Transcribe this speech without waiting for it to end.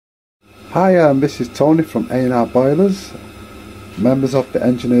Hi, this is Tony from A&R Boilers, members of the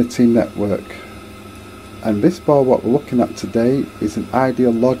Engineer Team Network. And this boiler what we're looking at today is an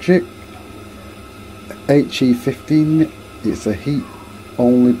Ideal Logic HE15. It's a heat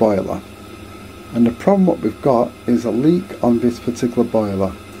only boiler. And the problem what we've got is a leak on this particular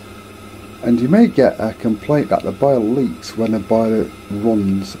boiler. And you may get a complaint that the boiler leaks when the boiler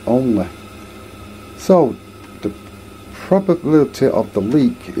runs only. So the probability of the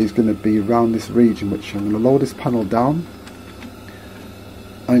leak is going to be around this region, which I'm going to lower this panel down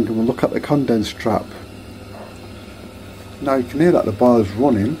and I'm going to look at the condense trap. Now you can hear that the boiler is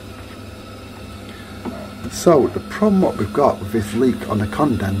running. So the problem what we've got with this leak on the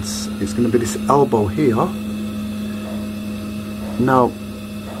condense is going to be this elbow here. Now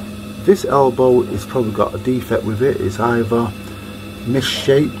this elbow has probably got a defect with it. It's either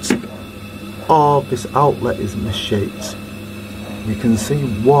misshaped or this outlet is misshaped. You can see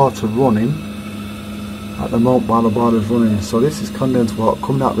water running at the moment while the boiler is running. So this is condensed water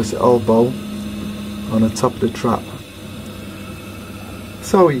coming out this elbow on the top of the trap.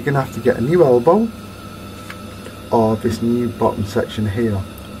 So you're going to have to get a new elbow, or this new bottom section here,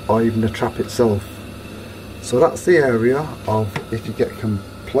 or even the trap itself. So that's the area of if you get a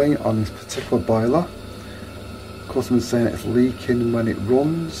complaint on this particular boiler, customer's saying it's leaking when it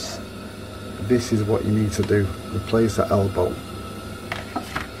runs, this is what you need to do, replace that elbow.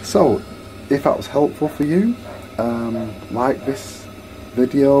 So if that was helpful for you, like this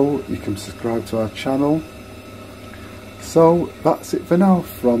video, you can subscribe to our channel. So that's it for now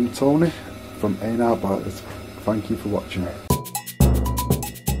from Tony from A&R Boilers. Thank you for watching.